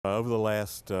Over the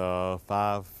last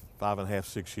five and a half,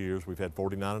 6 years, we've had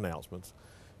 49 announcements,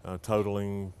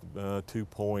 totaling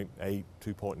 $2.8,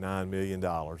 $2.9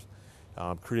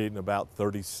 million, creating about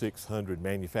 3,600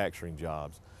 manufacturing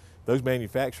jobs. Those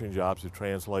manufacturing jobs have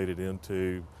translated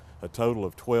into a total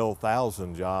of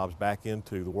 12,000 jobs back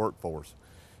into the workforce.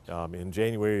 In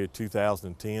January of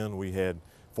 2010, we had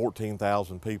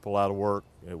 14,000 people out of work.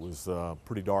 It was a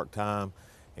pretty dark time.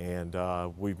 And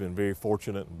we've been very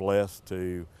fortunate and blessed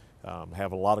to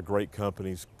have a lot of great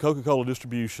companies. Coca Cola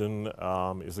distribution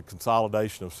is a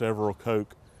consolidation of several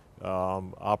Coke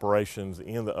operations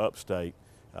in the upstate,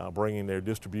 bringing their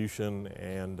distribution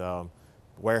and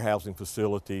warehousing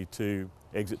facility to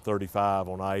exit 35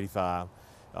 on I-85.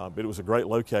 But it was a great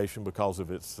location because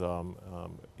of its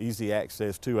easy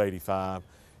access to 85,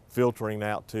 filtering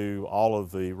out to all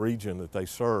of the region that they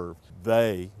serve.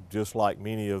 They, just like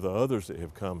many of the others that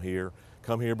have come here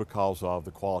because of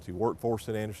the quality workforce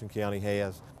that Anderson County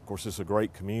has. Of course, it's a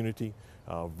great community,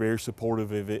 very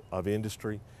supportive of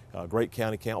industry, great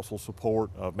county council support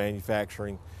of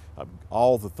manufacturing,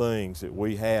 all the things that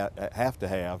we have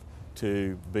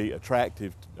to be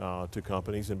attractive to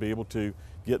companies and be able to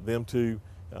get them to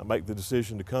make the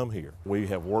decision to come here. We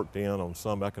have worked in on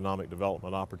some economic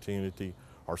development opportunity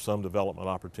or some development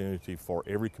opportunity for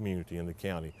every community in the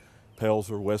county.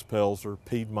 Pelzer, West Pelzer,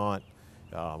 Piedmont,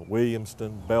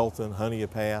 Williamston, Belton,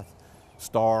 Honeypath,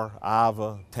 Star,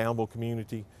 Iva, Townville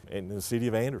community, and the city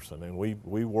of Anderson. And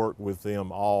we work with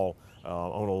them all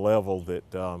on a level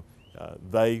that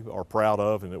they are proud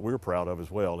of and that we're proud of as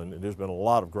well. And there's been a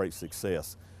lot of great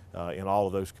success in all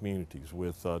of those communities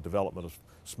with development of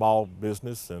small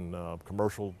business and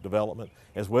commercial development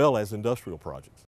as well as industrial projects.